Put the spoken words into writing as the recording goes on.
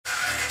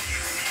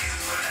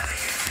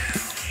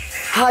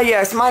Hi,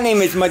 yes, my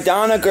name is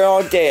Madonna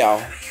Girl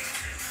Dale.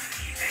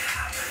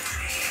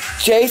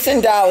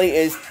 Jason Dottley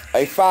is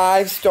a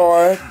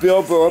 5-star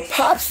Billboard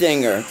pop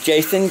singer,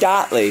 Jason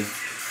Dottley.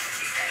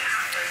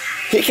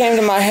 He came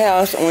to my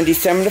house on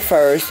December the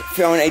 1st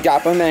filming a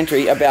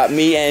documentary about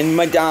me and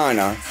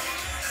Madonna.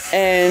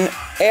 And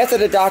after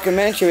the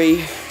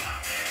documentary,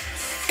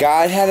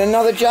 God had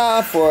another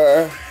job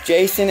for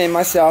Jason and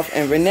myself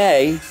and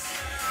Renee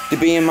to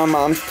be in my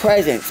mom's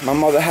presence. My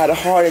mother had a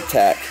heart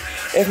attack.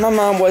 If my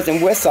mom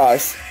wasn't with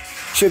us,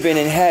 she would have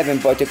been in heaven,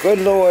 but the good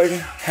Lord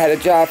had a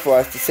job for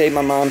us to save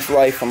my mom's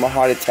life from a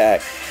heart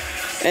attack.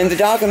 And the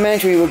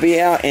documentary will be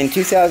out in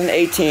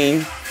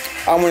 2018.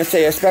 I want to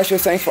say a special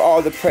thanks for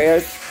all the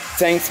prayers.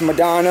 Thanks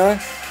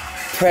Madonna,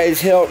 Prez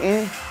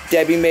Hilton,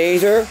 Debbie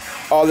Mazur,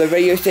 all the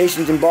radio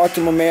stations in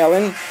Baltimore,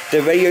 Maryland,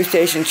 the radio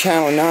station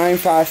Channel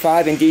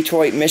 955 in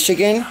Detroit,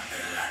 Michigan.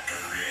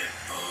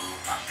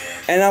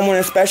 And I want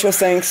a special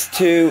thanks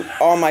to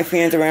all my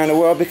fans around the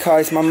world,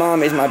 because my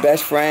mom is my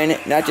best friend,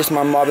 not just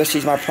my mother,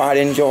 she's my pride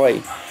and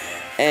joy.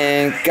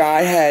 And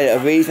God had a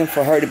reason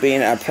for her to be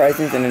in our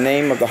presence in the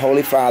name of the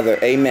Holy Father.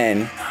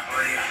 Amen.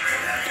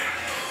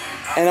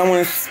 And I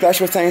want a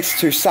special thanks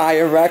to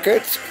Sire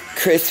Records,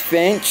 Chris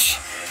Finch,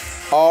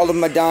 all of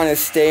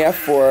Madonna's staff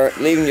for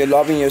leaving your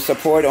love and your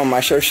support on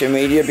my social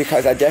media,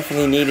 because I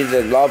definitely needed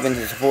the love and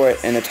the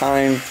support in the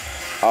time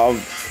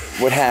of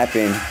what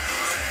happened.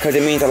 Because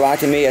it means a lot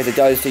to me as it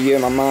does to you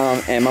and my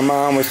mom. And my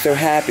mom was so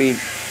happy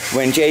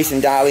when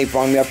Jason Dottley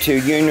brought me up to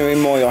Union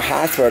Memorial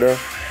Hospital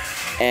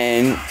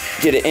and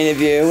did an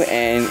interview.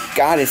 And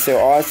God is so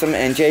awesome.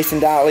 And Jason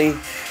Dottley,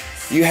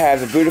 you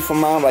have a beautiful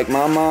mom like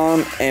my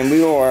mom. And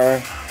we are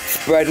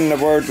spreading the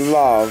word of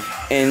love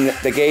in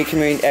the gay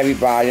community,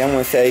 everybody. I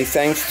want to say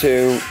thanks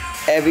to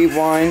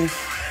everyone.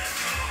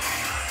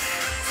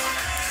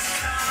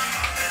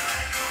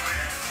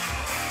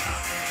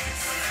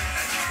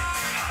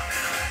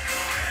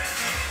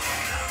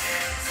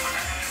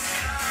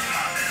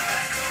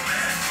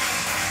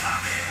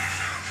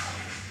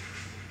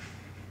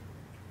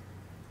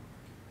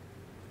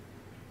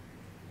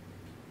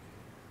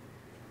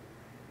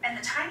 And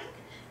the timing,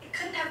 it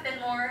couldn't have been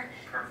more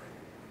perfect.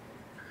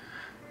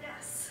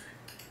 Yes.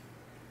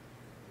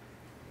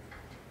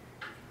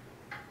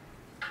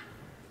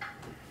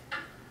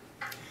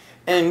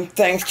 And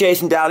thanks,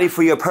 Jason Dottley,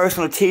 for your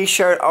personal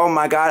t-shirt. Oh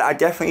my God, I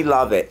definitely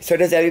love it. So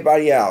does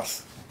everybody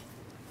else.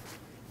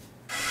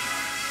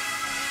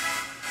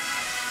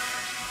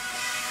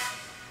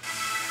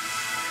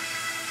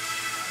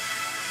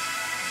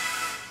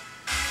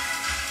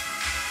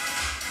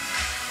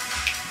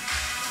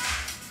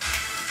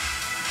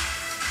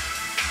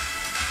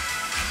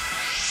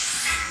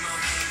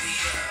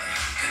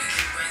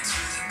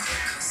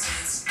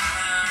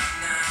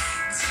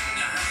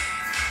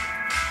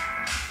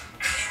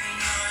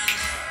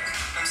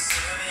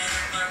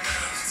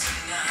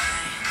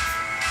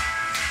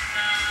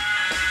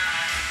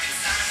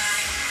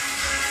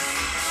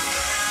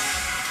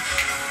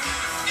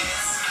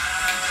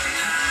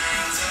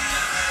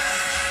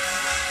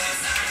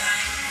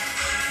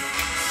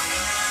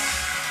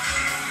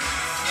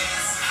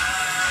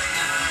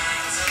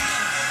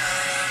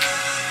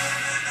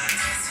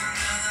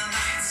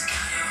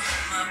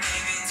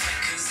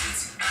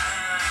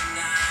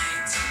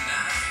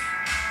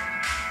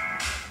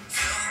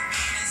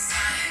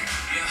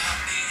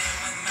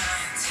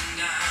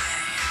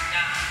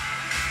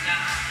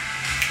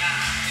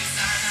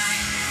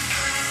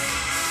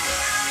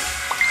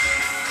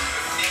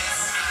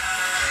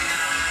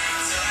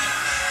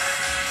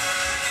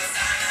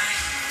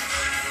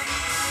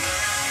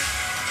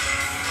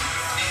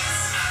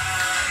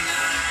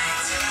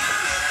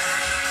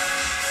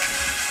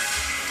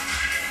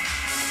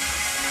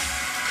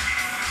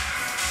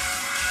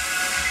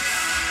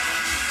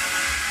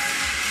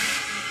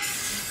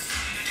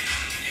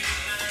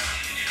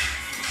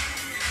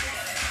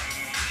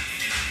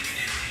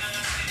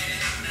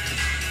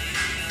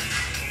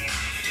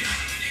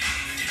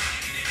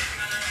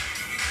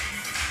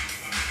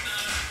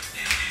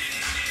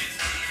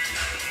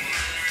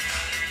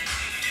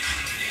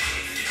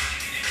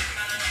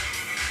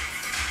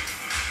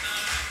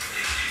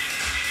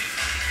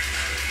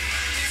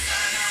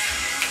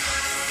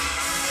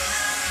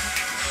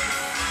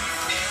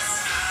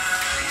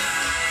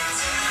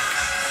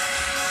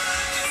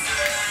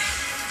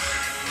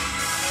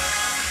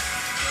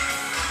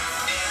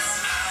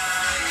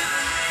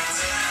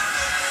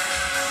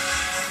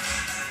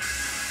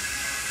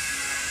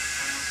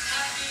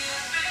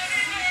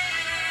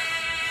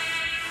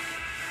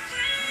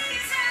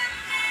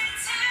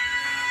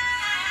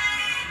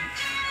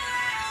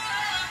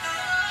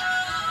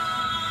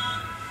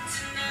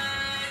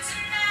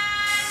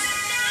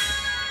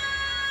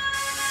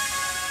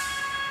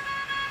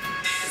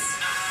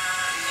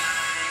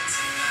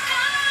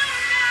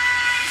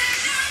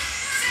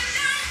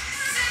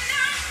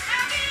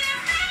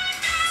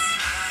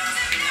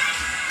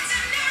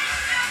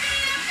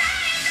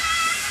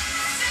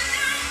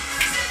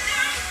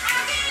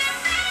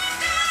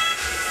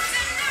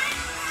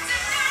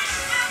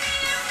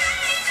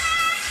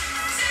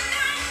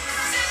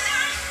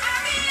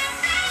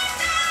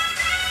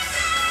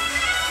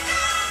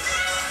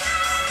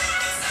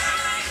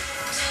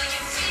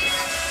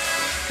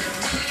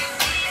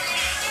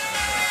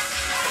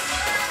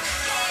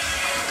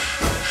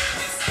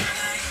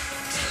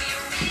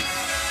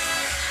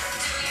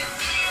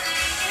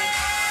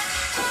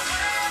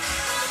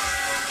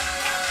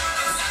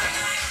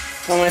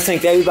 So I want to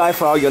thank everybody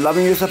for all your love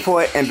and your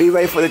support, and be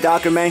ready for the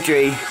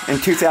documentary in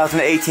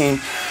 2018.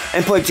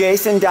 And put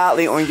Jason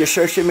Dottley on your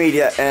social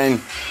media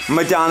and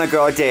Madonna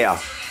Girl Dale.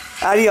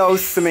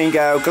 Adios,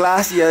 Domingo.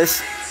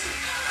 Gracias.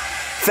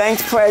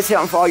 Thanks, Prez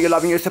Hilton, for all your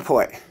love and your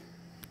support.